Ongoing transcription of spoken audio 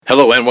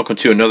Hello and welcome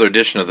to another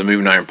edition of the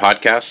Moving Iron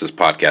Podcast. This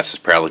podcast is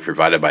proudly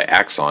provided by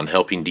Axon,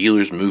 helping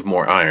dealers move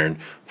more iron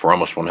for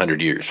almost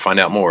 100 years. Find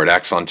out more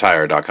at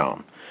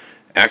axontire.com.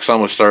 Axon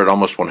was started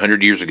almost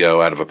 100 years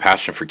ago out of a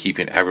passion for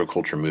keeping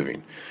agriculture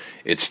moving.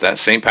 It's that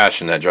same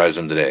passion that drives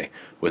them today.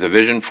 With a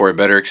vision for a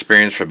better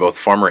experience for both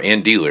farmer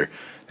and dealer,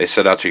 they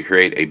set out to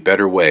create a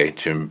better way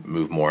to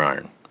move more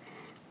iron.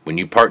 When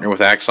you partner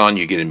with Axon,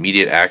 you get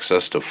immediate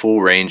access to a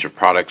full range of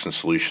products and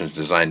solutions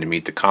designed to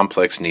meet the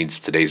complex needs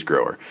of today's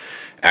grower.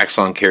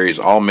 Axon carries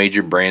all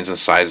major brands and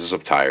sizes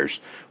of tires,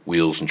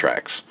 wheels, and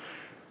tracks.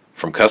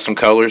 From custom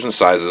colors and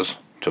sizes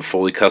to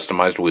fully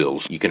customized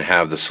wheels, you can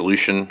have the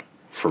solution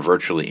for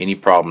virtually any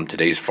problem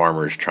today's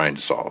farmer is trying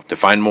to solve. To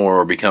find more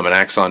or become an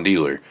Axon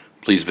dealer,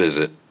 please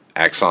visit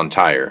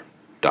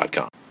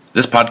axontire.com.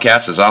 This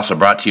podcast is also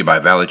brought to you by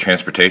Valley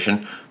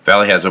Transportation.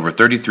 Valley has over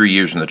 33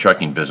 years in the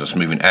trucking business,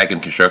 moving ag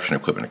and construction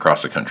equipment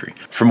across the country.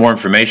 For more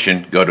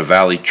information, go to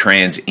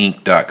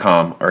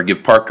valleytransinc.com or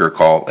give Parker a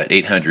call at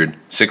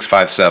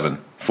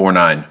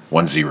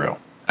 800-657-4910.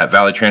 At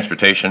Valley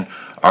Transportation,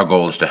 our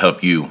goal is to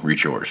help you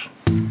reach yours.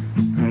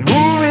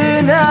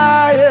 Moving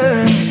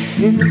higher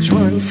in the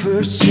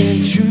 21st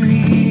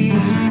century.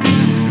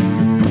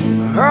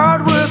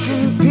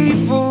 Hard-working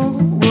people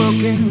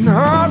working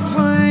hard for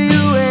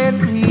you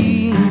and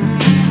me.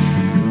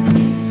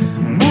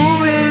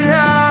 Moving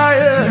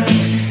higher,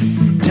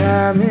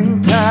 time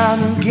and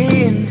time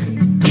again.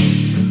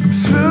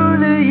 Through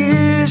the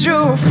years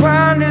you'll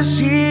find us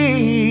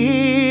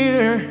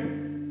here.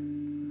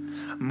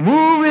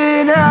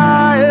 Moving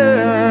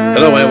higher.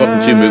 Hello and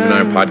welcome to Moving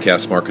Iron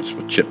Podcast Markets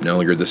with Chip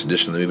Nellinger. This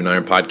edition of the Moving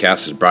Iron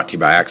Podcast is brought to you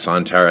by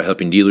Axon Tire,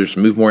 helping dealers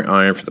move more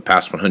iron for the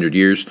past 100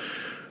 years.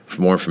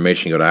 For more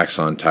information, go to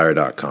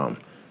axontire.com.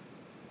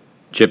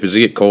 Chip, does it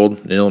get cold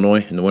in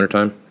Illinois in the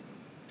wintertime?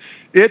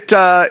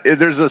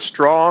 There's a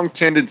strong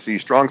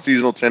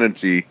seasonal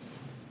tendency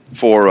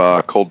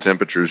for cold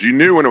temperatures. You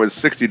knew when it was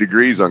 60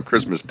 degrees on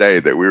Christmas Day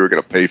that we were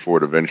going to pay for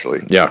it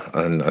eventually. Yeah,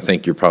 and I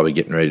think you're probably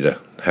getting ready to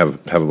have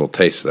a little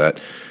taste of that.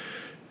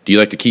 Do you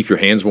like to keep your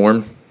hands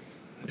warm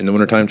in the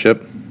wintertime,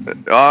 Chip?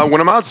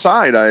 When I'm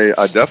outside,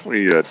 I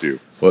definitely do.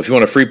 Well, if you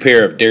want a free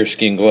pair of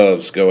deerskin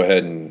gloves, go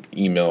ahead and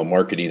email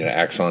marketing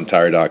at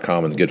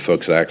axontire.com, and the good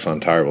folks at Axon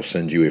Tire will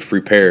send you a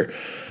free pair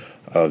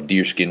of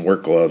deerskin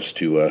work gloves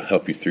to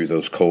help you through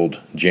those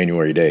cold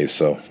January days.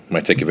 So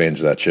might take advantage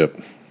of that, Chip.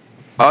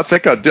 I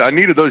think I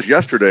needed those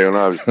yesterday when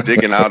I was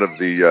digging out of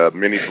the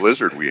mini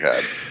blizzard we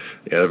had.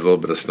 Yeah, there was a little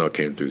bit of snow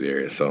came through the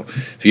area. So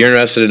if you're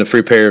interested in a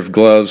free pair of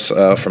gloves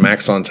from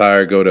Axon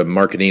Tire, go to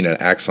marketing at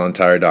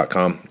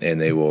axontire.com,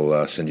 and they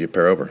will send you a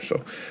pair over.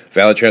 So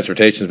Valley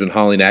Transportation has been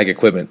hauling ag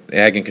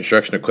and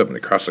construction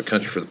equipment across the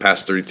country for the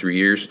past 33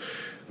 years.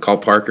 Call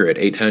Parker at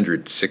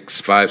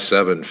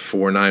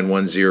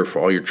 800-657-4910 for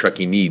all your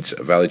trucking needs.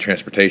 At Valley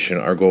Transportation,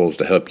 our goal is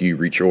to help you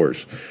reach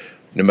yours.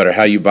 No matter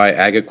how you buy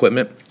ag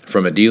equipment,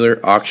 from a dealer,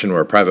 auction,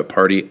 or a private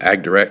party,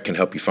 AgDirect can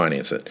help you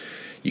finance it.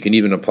 You can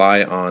even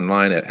apply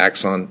online at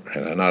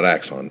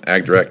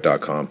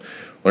agdirect.com.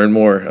 Learn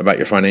more about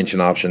your financing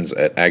options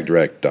at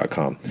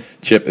agdirect.com.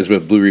 Chip is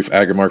with Blue Reef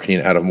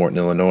Agri-Marketing out of Morton,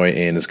 Illinois,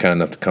 and is kind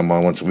enough to come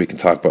on once a week and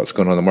talk about what's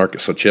going on in the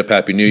market. So, Chip,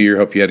 Happy New Year.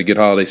 Hope you had a good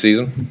holiday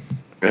season.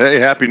 Hey,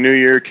 Happy New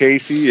Year,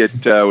 Casey.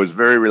 It was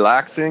very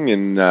relaxing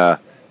and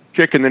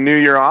kicking the new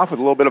year off with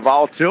a little bit of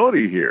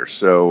volatility here.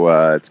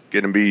 So it's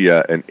going to be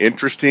an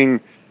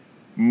interesting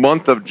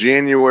month of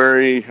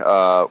January.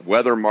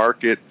 Weather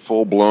market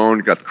full blown.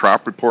 Got the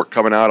crop report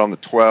coming out on the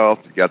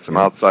 12th. You got some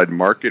outside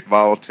market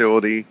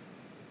volatility,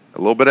 a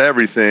little bit of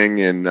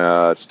everything. And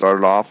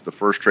started off the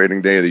first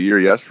trading day of the year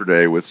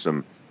yesterday with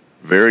some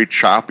very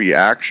choppy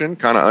action,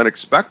 kind of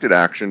unexpected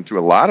action to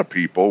a lot of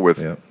people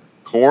with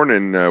corn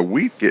and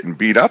wheat getting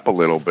beat up a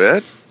little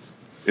bit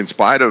in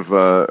spite of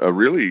a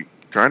really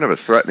kind of a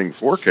threatening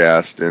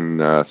forecast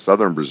in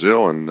southern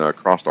Brazil and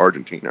across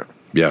Argentina.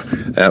 Yeah,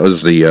 that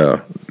was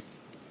the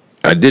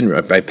I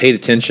paid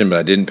attention, but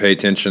I didn't pay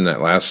attention that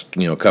last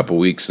couple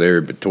weeks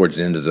there, but towards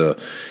the end of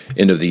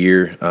the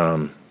year,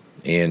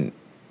 and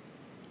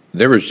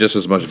there was just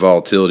as much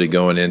volatility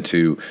going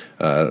into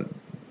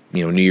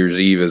New Year's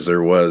Eve as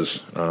there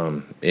was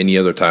any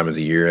other time of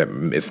the year,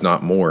 if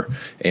not more.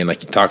 And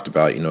like you talked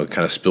about, it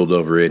kind of spilled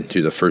over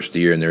into the first of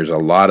the year, and there's a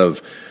lot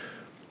of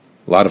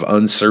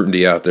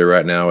uncertainty out there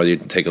right now. Whether you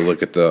take a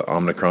look at the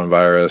Omicron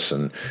virus,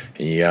 and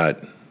you got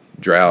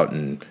drought,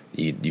 and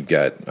you've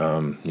got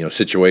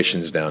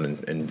situations down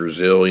in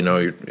Brazil.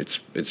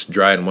 It's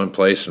dry in one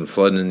place and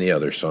flooding in the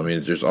other. So I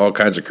mean, there's all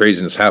kinds of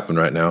craziness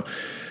happening right now.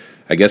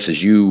 I guess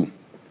as you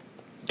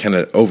kind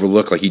of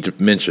overlook, like you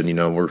mentioned,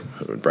 we're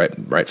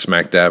right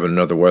smack dab in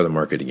another weather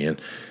market again.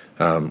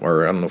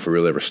 Or I don't know if we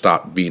really ever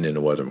stopped being in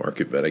the weather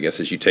market, but I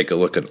guess as you take a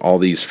look at all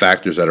these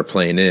factors that are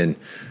playing in,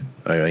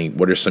 I mean,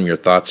 what are some of your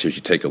thoughts as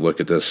you take a look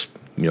at this,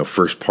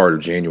 first part of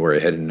January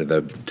heading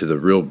to the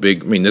real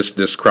big? I mean,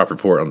 this crop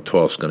report on the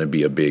 12th is going to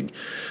be a big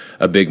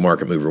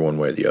market mover one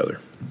way or the other.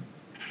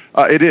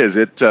 It is.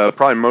 It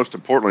probably most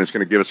importantly, it's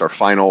going to give us our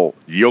final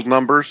yield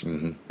numbers,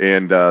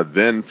 and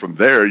then from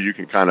there you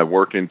can kind of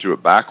work into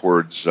it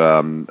backwards,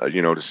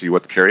 to see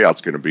what the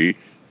carryout's going to be.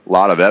 A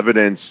lot of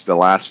evidence the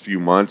last few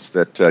months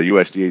that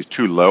USDA is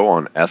too low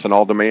on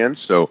ethanol demand,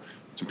 so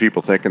some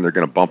people thinking they're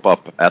going to bump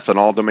up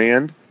ethanol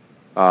demand.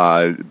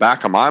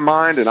 Back of my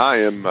mind, and I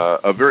am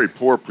a very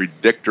poor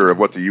predictor of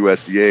what the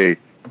USDA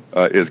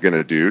is going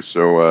to do,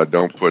 so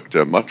don't put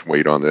much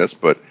weight on this,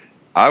 but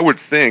I would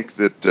think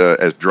that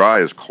as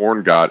dry as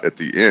corn got at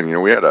the end,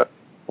 we had a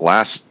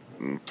last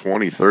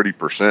 20,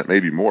 30%,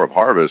 maybe more of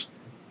harvest.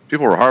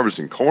 People were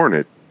harvesting corn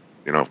at,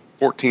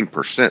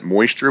 14%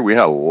 moisture. We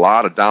had a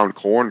lot of down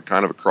corn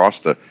kind of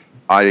across the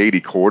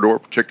I-80 corridor,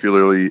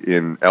 particularly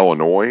in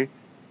Illinois.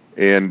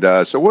 And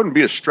so it wouldn't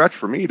be a stretch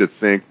for me to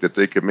think that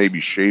they could maybe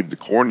shave the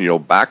corn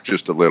yield back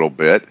just a little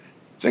bit.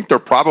 I think they're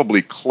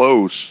probably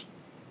close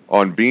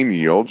on bean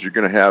yields. You're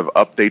going to have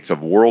updates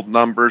of world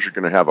numbers. You're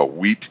going to have a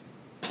wheat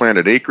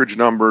planted acreage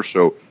number,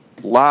 so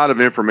a lot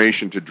of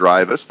information to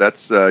drive us.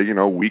 That's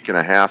week and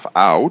a half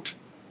out,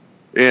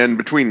 and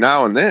between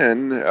now and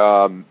then,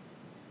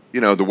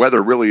 the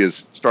weather really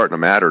is starting to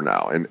matter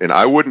now. And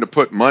I wouldn't have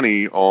put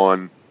money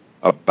on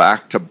a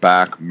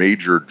back-to-back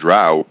major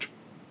drought,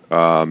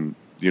 in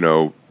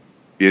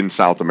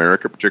South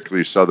America,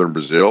 particularly southern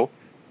Brazil.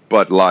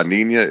 But La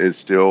Nina is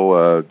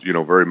still,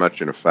 very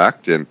much in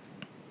effect, and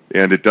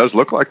it does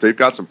look like they've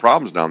got some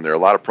problems down there. A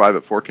lot of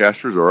private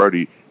forecasters are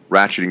already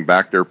ratcheting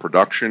back their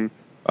production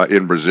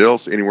in Brazil,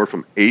 so anywhere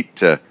from 8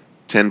 to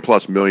 10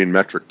 plus million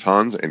metric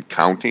tons and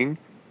counting.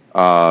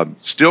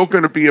 Still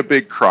going to be a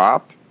big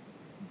crop,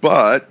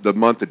 but the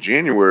month of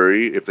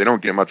January, if they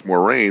don't get much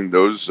more rain,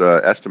 those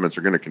estimates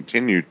are going to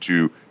continue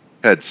to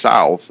head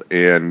south.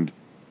 And,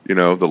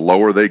 the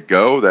lower they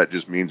go, that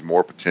just means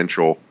more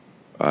potential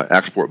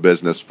export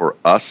business for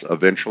us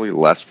eventually,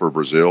 less for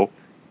Brazil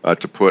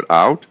to put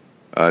out.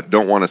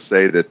 Don't want to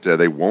say that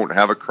they won't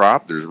have a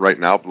crop. There's right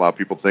now a lot of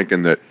people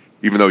thinking that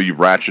even though you've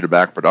ratcheted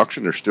back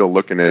production, they're still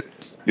looking at,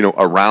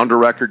 around a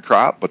record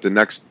crop. But the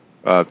next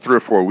 3 or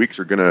 4 weeks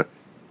are going to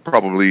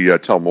probably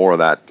tell more of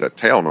that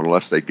tale. And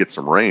unless they get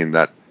some rain,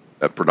 that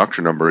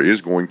production number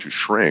is going to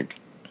shrink.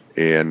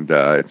 And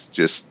it's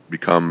just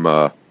become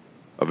a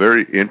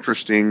very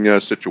interesting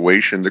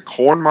situation. The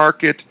corn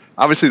market,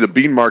 obviously the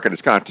bean market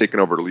has kind of taken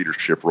over the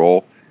leadership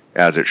role,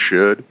 as it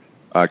should.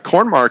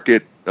 Corn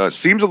market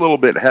seems a little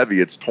bit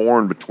heavy. It's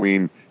torn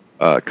between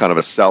kind of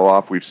a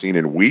sell-off we've seen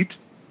in wheat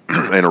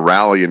and a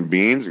rally in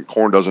beans, and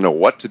corn doesn't know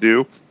what to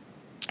do.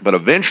 But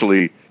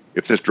eventually,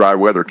 if this dry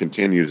weather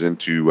continues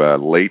into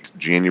late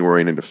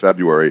January and into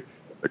February,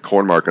 the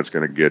corn market's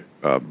going to get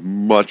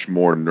much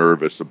more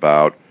nervous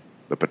about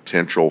the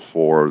potential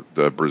for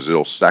the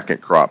Brazil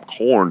second crop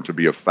corn to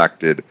be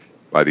affected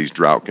by these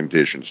drought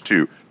conditions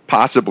too.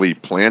 Possibly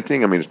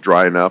planting. I mean, it's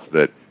dry enough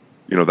that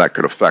that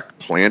could affect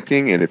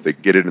planting, and if they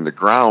get it in the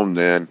ground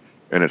then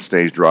and it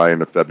stays dry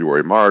into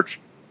February, March,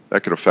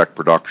 that could affect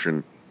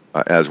production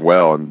as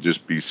well, and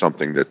just be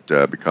something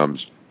that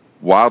becomes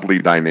wildly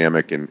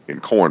dynamic in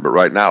corn. But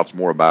right now it's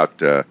more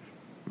about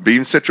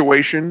bean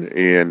situation,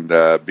 and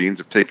beans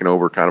have taken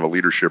over kind of a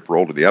leadership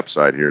role to the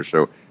upside here.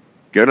 So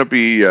going to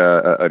be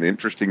an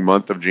interesting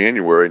month of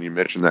January, and you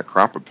mentioned that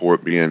crop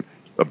report being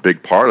a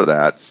big part of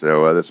that.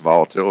 So this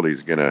volatility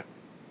is going to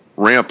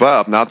ramp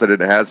up. Not that it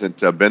hasn't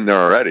been there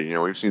already.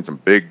 We've seen some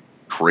big,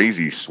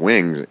 crazy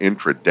swings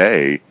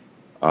intraday.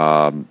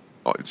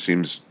 It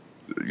seems,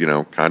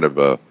 kind of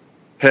a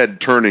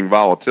head-turning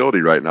volatility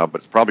right now,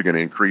 but it's probably going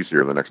to increase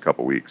here in the next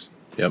couple of weeks.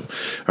 Yep.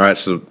 All right.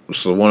 So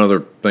one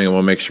other thing I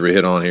want to make sure we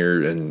hit on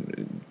here,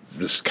 and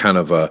just kind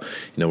of,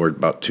 we're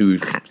about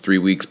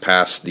 2-3 weeks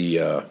past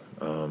the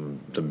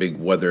big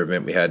weather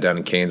event we had down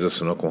in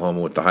Kansas and Oklahoma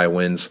with the high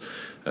winds,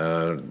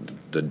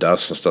 the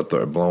dust and stuff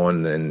that are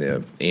blowing, and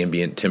the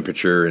ambient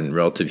temperature and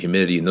relative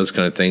humidity and those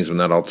kind of things. When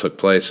that all took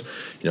place,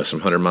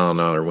 some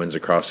 100-mile-an-hour winds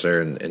across there,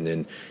 and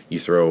then you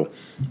throw,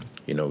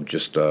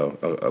 just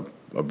a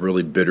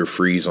really bitter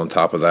freeze on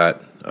top of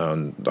that.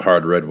 The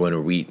hard red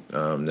winter wheat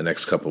the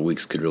next couple of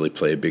weeks could really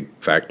play a big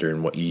factor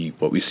in what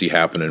we see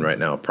happening right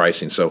now,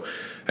 pricing. So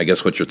I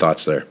guess what's your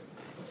thoughts there?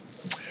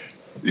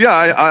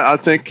 Yeah, I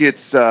think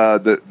it's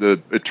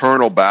the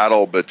eternal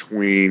battle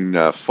between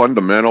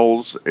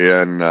fundamentals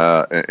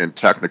and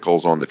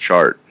technicals on the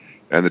chart.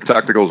 And the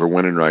technicals are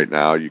winning right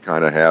now. You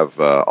kind of have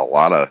a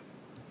lot of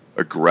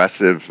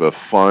aggressive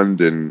fund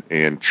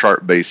and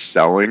chart-based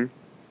selling,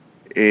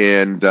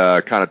 and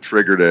kind of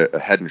triggered a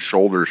head and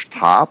shoulders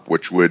top,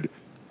 which would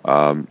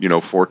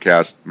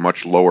forecast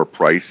much lower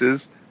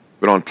prices.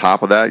 But on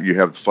top of that, you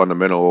have the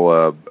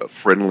fundamental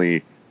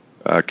friendly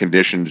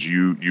conditions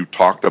you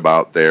talked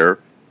about there.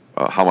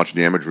 How much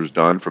damage was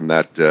done from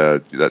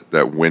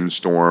that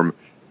windstorm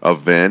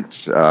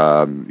event?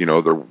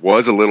 There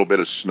was a little bit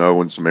of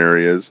snow in some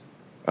areas.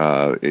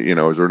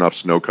 Is there enough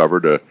snow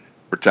cover to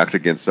protect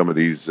against some of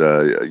these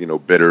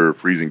bitter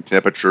freezing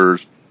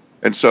temperatures?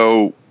 And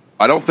so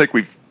I don't think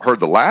we've heard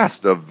the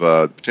last of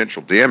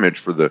potential damage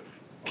for the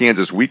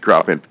Kansas wheat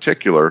crop in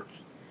particular.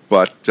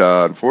 But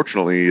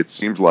unfortunately, it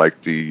seems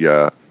like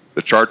the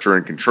the charts are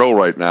in control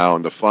right now,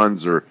 and the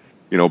funds are,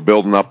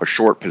 building up a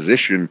short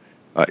position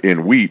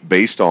in wheat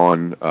based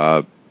on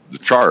the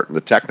chart and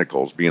the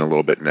technicals being a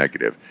little bit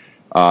negative.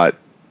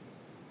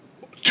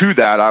 To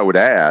that, I would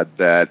add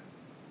that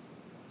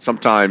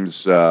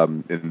sometimes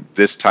in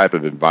this type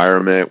of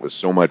environment with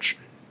so much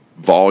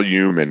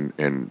volume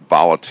and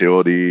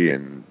volatility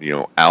and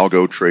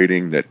algo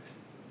trading, that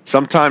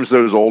sometimes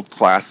those old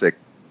classic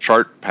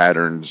chart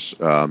patterns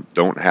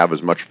don't have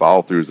as much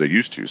follow through as they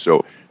used to.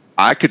 So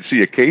I could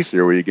see a case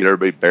there where you get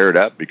everybody bared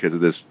up because of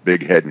this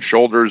big head and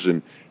shoulders,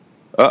 and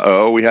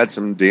we had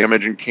some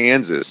damage in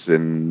Kansas,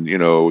 and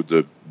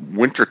the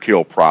winter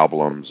kill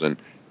problems, and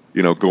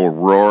go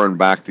roaring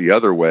back the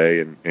other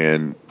way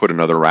and put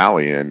another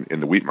rally in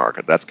the wheat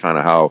market. That's kind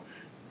of how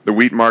the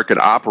wheat market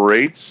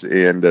operates,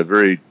 and a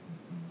very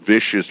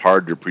vicious,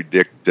 hard to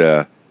predict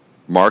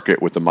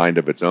market with a mind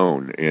of its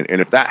own.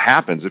 And if that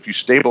happens, if you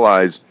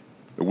stabilize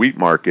the wheat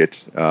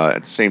market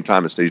at the same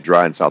time it stays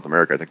dry in South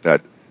America, I think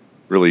that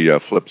really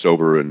flips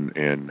over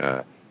and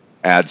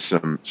adds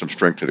some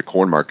strength to the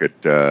corn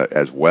market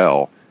as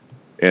well.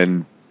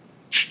 And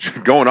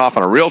going off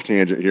on a real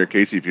tangent here,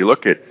 Casey, if you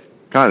look at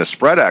kind of the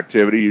spread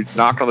activity, you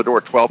knock on the door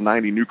at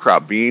 1290 new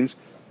crop beans,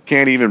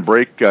 can't even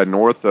break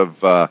north of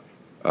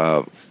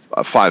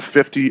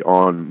 550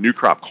 on new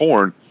crop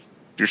corn.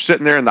 If you're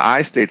sitting there in the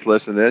I states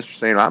listening to this, you're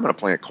saying, I'm going to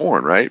plant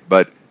corn, right?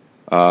 But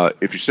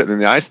if you're sitting in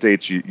the I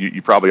states,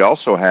 you probably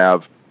also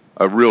have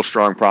a real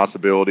strong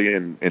possibility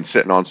and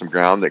sitting on some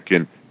ground that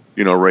can,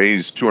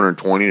 raise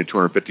 220 to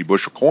 250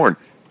 bushel corn.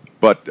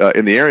 But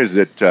in the areas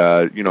that,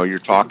 you're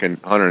talking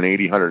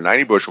 180,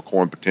 190 bushel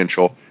corn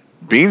potential,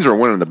 beans are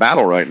winning the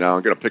battle right now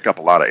and going to pick up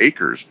a lot of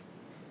acres,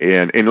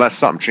 and unless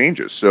something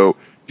changes. So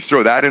you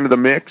throw that into the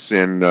mix,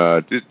 and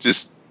it's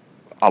just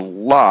a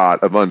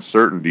lot of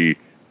uncertainty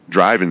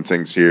driving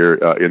things here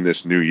in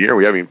this new year.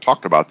 We haven't even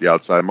talked about the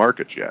outside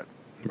markets yet.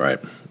 Right.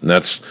 And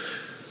that's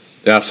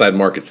the outside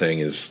market thing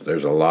is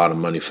there's a lot of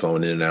money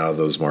flowing in and out of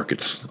those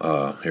markets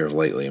here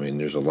lately. I mean,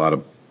 there's a lot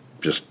of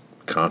just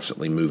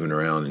constantly moving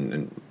around,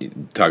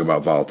 and talk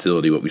about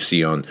volatility. What we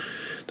see on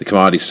the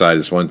commodity side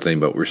is one thing,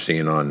 but what we're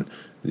seeing on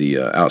the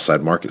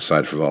outside market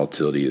side for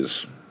volatility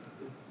is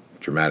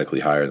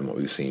dramatically higher than what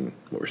we're seeing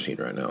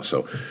right now.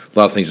 So a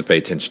lot of things to pay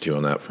attention to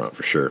on that front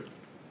for sure.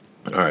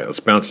 All right, let's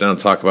bounce down and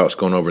talk about what's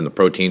going over in the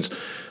proteins.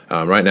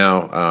 Right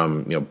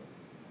now,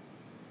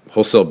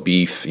 wholesale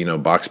beef,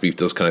 box beef,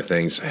 those kind of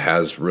things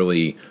has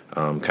really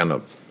kind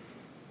of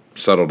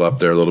settled up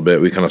there a little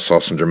bit. We kind of saw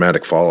some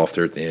dramatic fall off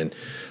there at the end.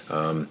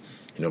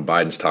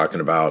 Biden's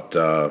talking about,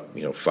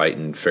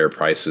 fighting fair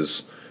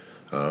prices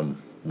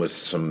with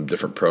some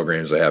different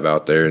programs they have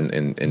out there,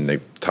 and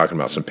they're talking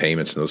about some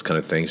payments and those kind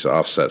of things to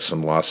offset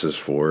some losses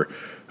for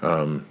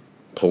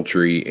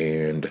poultry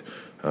and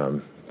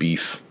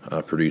beef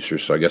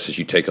producers. So I guess as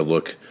you take a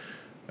look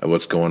at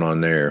what's going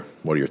on there,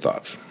 what are your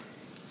thoughts?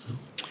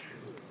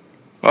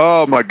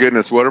 Oh my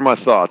goodness, what are my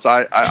thoughts?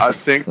 I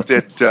think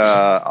that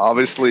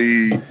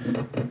obviously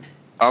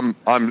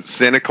I'm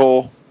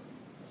cynical.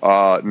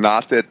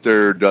 Not that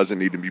there doesn't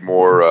need to be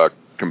more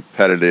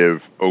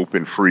competitive,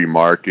 open, free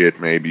market.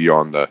 Maybe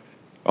on the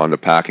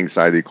packing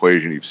side of the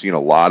equation, you've seen a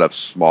lot of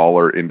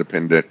smaller,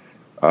 independent,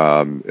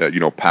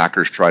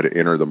 packers try to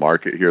enter the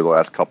market here the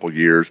last couple of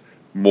years.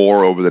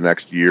 More over the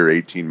next year,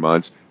 18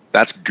 months.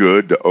 That's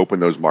good to open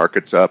those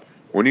markets up.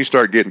 When you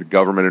start getting the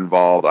government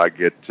involved, I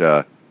get,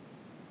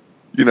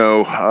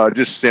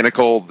 just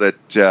cynical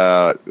that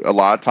a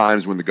lot of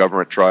times when the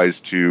government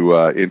tries to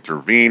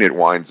intervene, it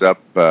winds up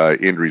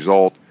end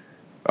result,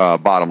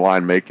 bottom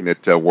line, making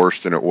it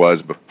worse than it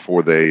was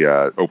before they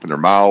open their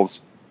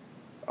mouths.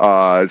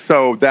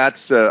 So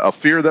that's a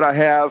fear that I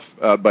have.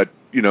 But,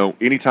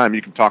 anytime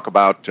you can talk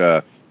about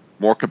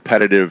more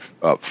competitive,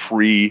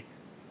 free,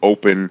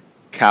 open,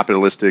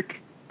 capitalistic,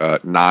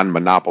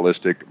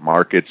 non-monopolistic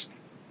markets,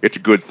 it's a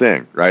good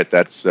thing, right?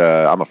 That's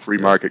I'm a free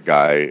market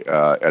guy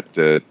at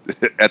the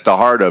at the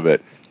heart of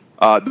it.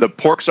 The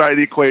pork side of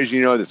the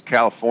equation, this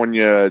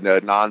California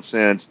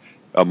nonsense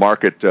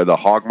market, the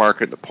hog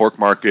market, the pork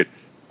market,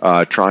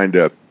 trying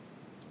to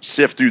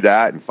sift through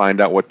that and find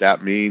out what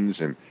that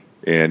means,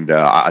 and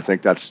I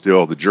think that's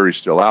still, the jury's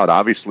still out.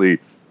 Obviously,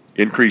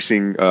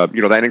 increasing,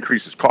 that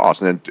increases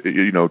costs, and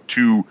then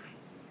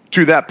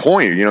to that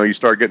point, you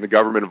start getting the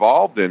government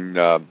involved,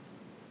 and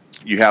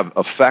you have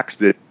effects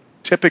that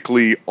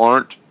typically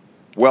aren't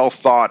well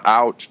thought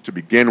out to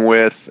begin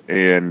with,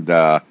 and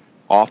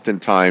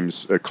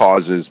oftentimes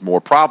causes more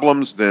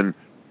problems than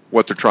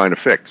what they're trying to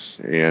fix.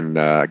 And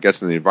I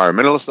guess on the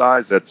environmental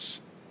side,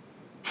 that's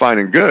fine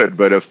and good.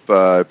 But if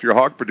you're a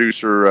hog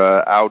producer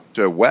out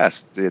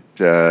west,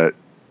 it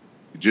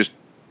just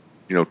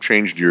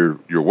changed your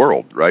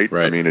world, right?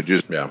 I mean, it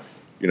just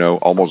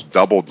almost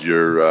doubled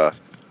your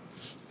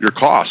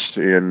cost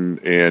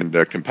and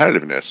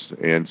competitiveness.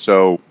 And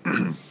so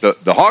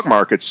the hog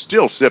market's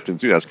still sifting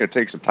through that. It's going to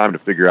take some time to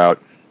figure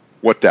out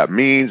what that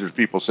means. There's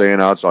people saying,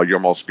 so you're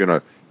almost going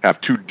to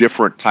have two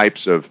different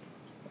types of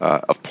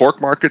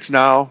pork markets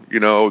now.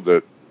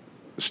 The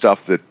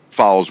stuff that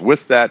follows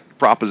with that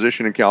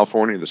proposition in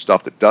California, the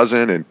stuff that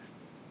doesn't. And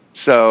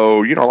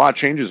so, a lot of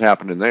changes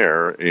happening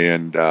there.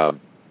 And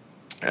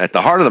at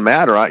the heart of the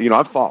matter,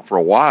 I've thought for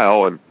a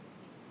while, and,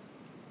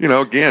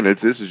 again,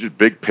 this is just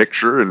big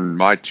picture and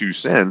my 2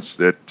 cents,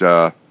 that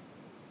the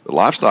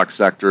livestock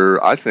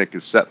sector, I think,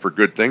 is set for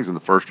good things in the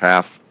first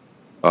half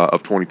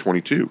of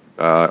 2022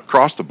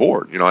 across the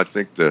board. I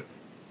think the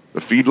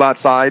feedlot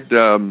side,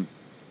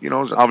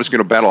 is obviously going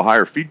to battle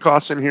higher feed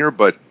costs in here,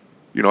 but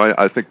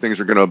I think things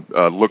are going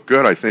to look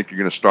good. I think you're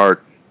going to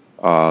start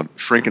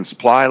shrinking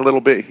supply a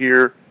little bit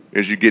here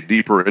as you get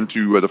deeper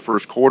into the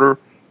first quarter.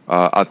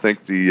 I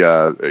think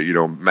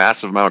the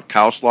massive amount of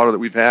cow slaughter that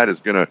we've had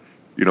is going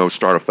to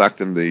start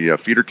affecting the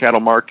feeder cattle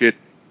market,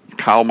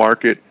 cow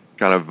market,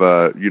 kind of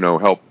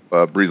help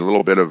breathe a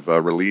little bit of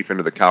relief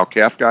into the cow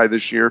calf guy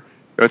this year.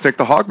 And I think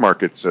the hog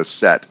market's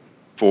set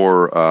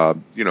for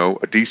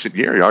a decent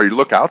year. You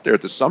look out there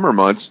at the summer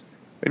months,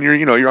 and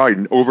you're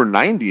already over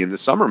 90 in the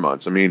summer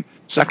months. I mean,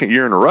 second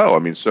year in a row. I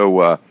mean,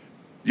 so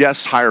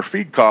yes, higher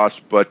feed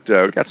costs, but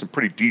we've got some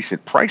pretty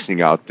decent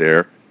pricing out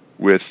there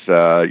with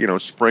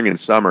spring and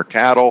summer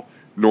cattle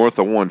north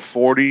of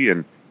 140,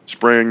 and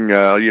spring,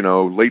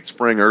 late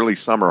spring, early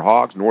summer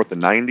hogs north of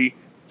 90.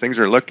 Things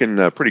are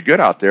looking pretty good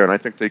out there, and I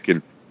think they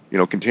can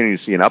continue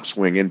to see an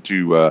upswing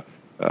into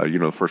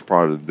the first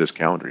part of this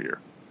calendar year.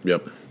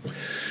 Yep.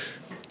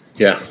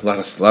 Yeah, a lot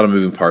of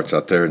moving parts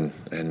out there,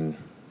 and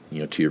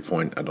to your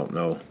point, I don't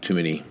know too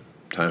many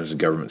times the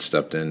government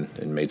stepped in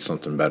and made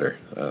something better.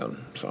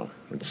 So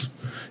it's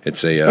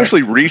a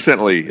especially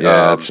recently.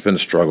 Yeah, it's been a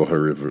struggle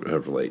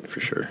of late for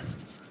sure.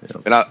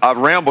 Yeah. And I've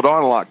rambled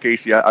on a lot,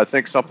 Casey. I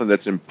think something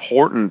that's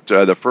important.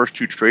 The first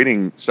 2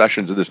 trading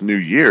sessions of this new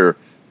year,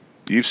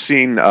 you've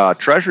seen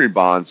Treasury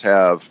bonds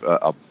have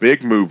a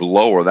big move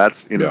lower.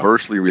 That's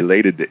inversely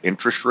related to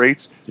interest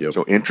rates. Yep.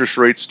 So interest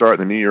rates start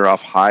the new year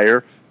off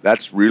higher.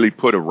 That's really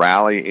put a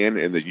rally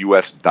in the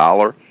U.S.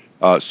 dollar.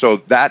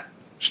 So that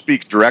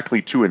speaks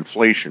directly to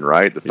inflation,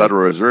 right? The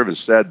Federal Reserve has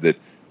said that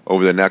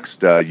over the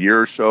next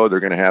year or so, they're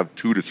going to have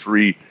 2 to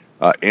 3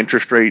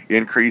 interest rate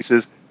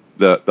increases.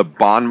 The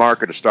bond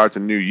market to start the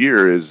new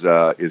year is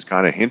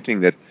kind of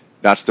hinting that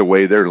that's the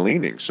way they're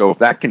leaning. So if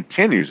that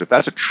continues, if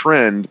that's a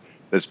trend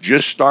that's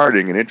just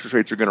starting and interest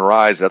rates are going to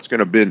rise, that's going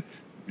to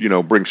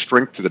bring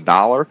strength to the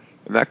dollar,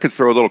 and that could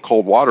throw a little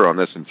cold water on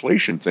this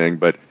inflation thing.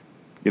 But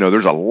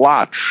there's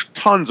a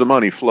tons of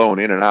money flowing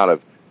in and out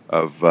of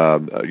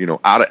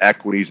out of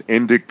equities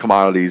into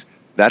commodities.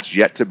 That's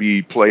yet to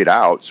be played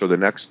out. So the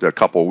next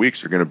couple of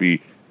weeks are going to be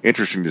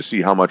interesting to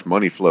see how much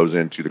money flows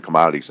into the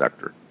commodity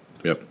sector.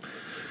 Yep.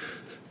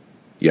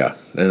 Yeah,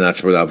 and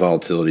that's where that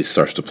volatility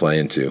starts to play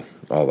into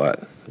all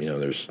that.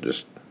 There's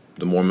just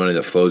the more money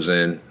that flows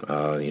in,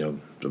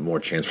 the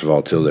more chance for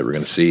volatility that we're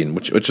going to see, and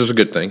which is a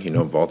good thing.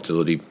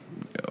 Volatility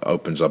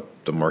opens up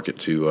the market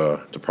to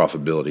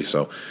profitability.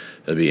 So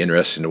it'll be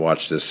interesting to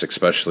watch this,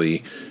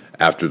 especially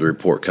after the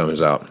report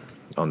comes out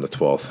on the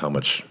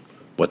 12th,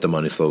 what the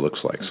money flow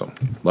looks like. So a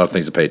lot of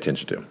things to pay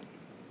attention to.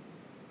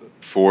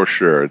 For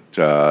sure,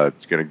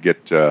 it's going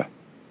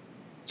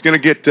to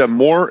get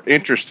more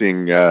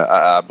interesting,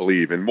 I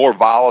believe, and more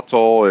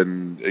volatile.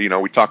 And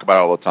we talk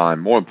about it all the time.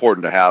 More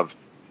important to have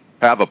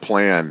a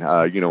plan.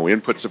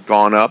 Inputs have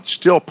gone up,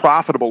 still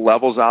profitable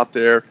levels out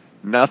there.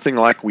 Nothing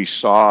like we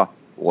saw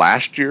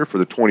last year for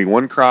the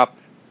 21 crop,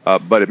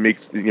 but it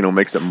makes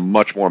it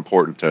much more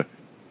important to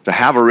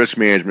have a risk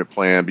management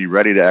plan, be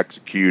ready to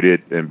execute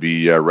it, and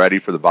be ready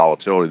for the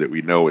volatility that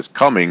we know is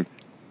coming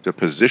to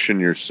position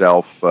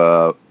yourself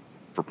for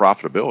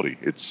profitability.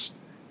 It's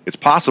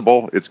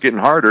possible. It's getting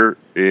harder,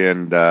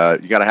 and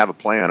you got to have a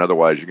plan.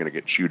 Otherwise, you're going to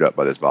get chewed up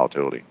by this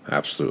volatility.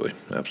 Absolutely.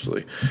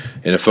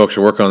 And if folks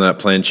are working on that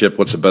plan, Chip,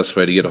 what's the best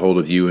way to get a hold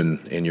of you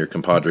and your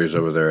compadres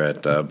over there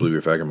at Blue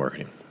Reef Agri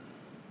Marketing?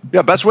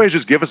 Yeah, best way is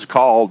just give us a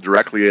call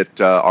directly at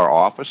our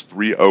office,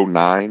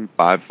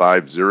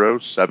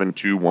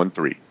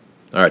 309-550-7213.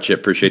 All right, Chip,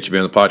 appreciate you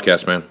being on the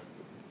podcast, man.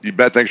 You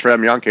bet. Thanks for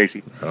having me on,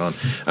 Casey. Right on.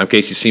 I'm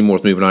Casey Seymour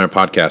with Moving Iron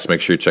Podcast. Make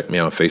sure you check me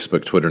out on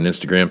Facebook, Twitter, and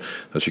Instagram.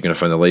 That's where you're going to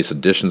find the latest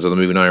editions of the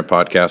Moving Iron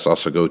Podcast.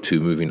 Also go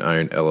to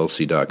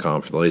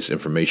movingironllc.com for the latest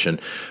information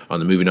on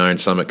the Moving Iron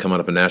Summit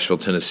coming up in Nashville,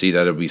 Tennessee.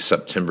 That'll be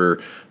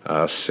September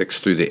 6th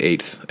through the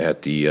 8th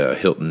at the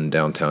Hilton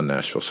downtown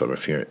Nashville. So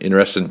if you're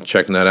interested in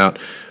checking that out,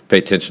 pay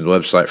attention to the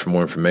website for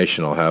more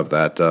information. I'll have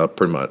that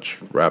pretty much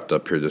wrapped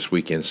up here this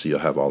weekend, so you'll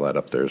have all that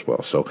up there as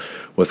well. So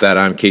with that,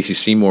 I'm Casey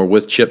Seymour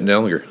with Chip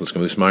Nellinger. Let's go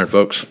move some iron,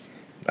 folks.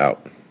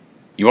 Out.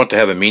 You want to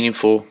have a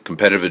meaningful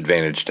competitive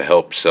advantage to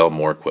help sell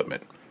more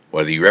equipment.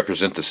 Whether you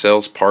represent the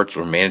sales, parts,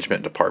 or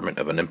management department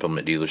of an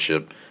implement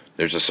dealership,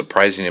 there's a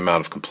surprising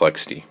amount of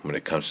complexity when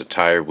it comes to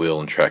tire, wheel,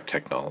 and track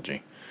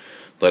technology.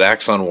 Let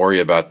Axon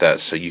worry about that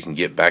so you can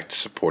get back to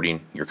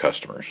supporting your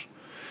customers.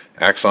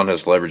 Axon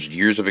has leveraged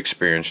years of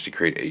experience to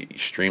create a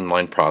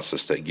streamlined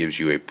process that gives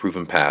you a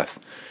proven path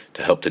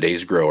to help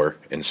today's grower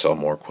and sell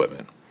more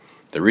equipment.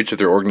 The roots of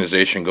their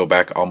organization go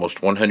back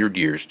almost 100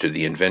 years to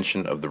the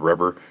invention of the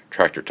rubber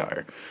tractor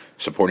tire.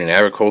 Supporting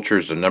agriculture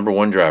is the number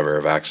one driver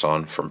of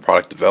Axon, from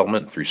product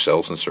development through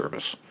sales and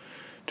service.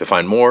 To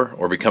find more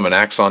or become an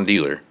Axon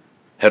dealer,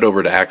 head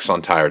over to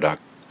axontire.com.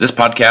 This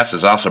podcast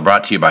is also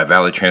brought to you by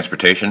Valley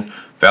Transportation.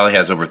 Valley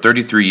has over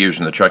 33 years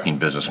in the trucking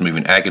business,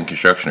 moving ag and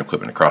construction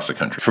equipment across the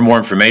country. For more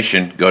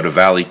information, go to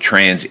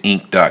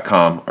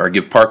valleytransinc.com or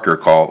give Parker a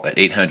call at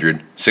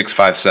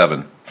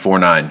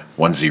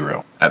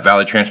 800-657-4910. At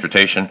Valley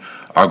Transportation,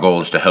 our goal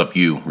is to help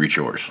you reach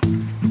yours.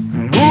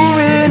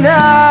 Moving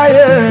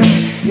higher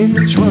in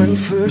the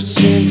 21st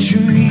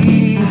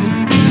century.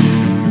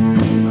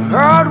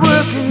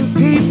 Hard-working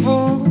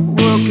people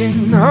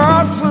working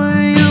hard for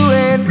you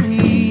and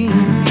me.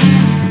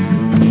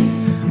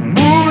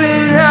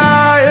 Moving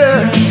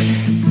higher,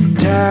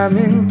 time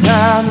and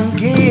time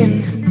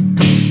again.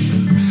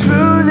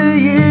 Through the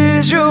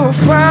years you'll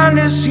find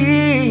us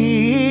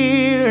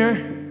here.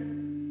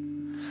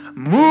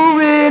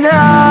 Moving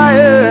higher.